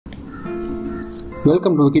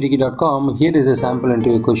Welcome to wikitiki.com. Here is a sample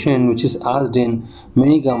interview question which is asked in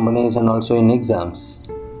many companies and also in exams.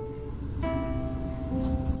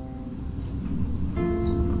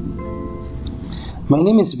 My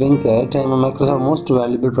name is Venkat. I am a Microsoft Most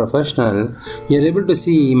Valuable Professional. You are able to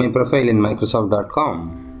see my profile in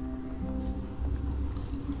Microsoft.com.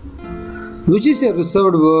 Which is a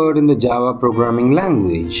reserved word in the Java programming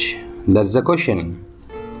language? That's the question.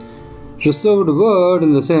 Reserved word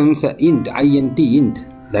in the sense int, int,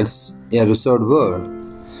 that's a reserved word.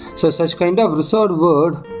 So such kind of reserved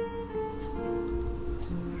word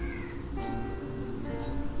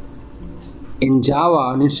in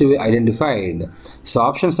Java needs to be identified. So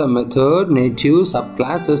options are method, native,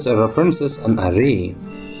 subclasses, references and array.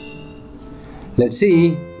 Let's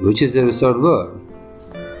see which is the reserved word.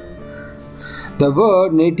 The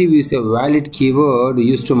word native is a valid keyword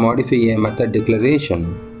used to modify a method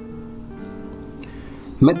declaration.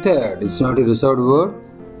 Method is not a reserved word.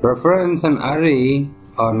 Reference and array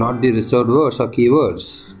are not the reserved words or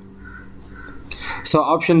keywords. So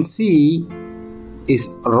option C is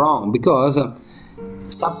wrong because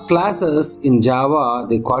subclasses in Java,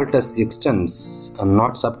 they call it as extents and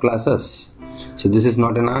not subclasses. So this is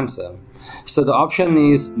not an answer. So the option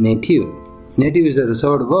is native. Native is a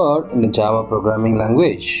reserved word in the Java programming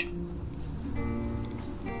language.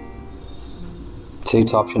 So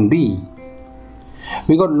it's option B.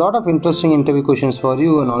 We got a lot of interesting interview questions for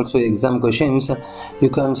you and also exam questions. You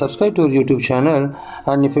can subscribe to our YouTube channel,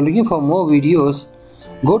 and if you're looking for more videos,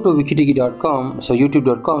 go to wikitiki.com. So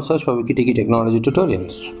youtube.com, search for Wikitiki Technology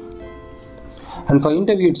Tutorials. And for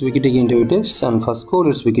interview, it's Wikitiki Interview Tips, and for school,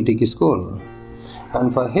 it's Wikitiki School.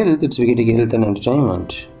 And for health, it's Wikitiki Health and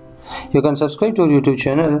Entertainment. You can subscribe to our YouTube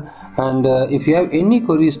channel, and if you have any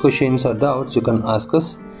queries, questions or doubts, you can ask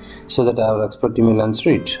us so that our expert team will answer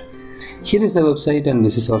it. Here is the website and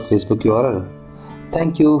this is our Facebook URL.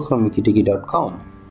 Thank you from wikitiki.com.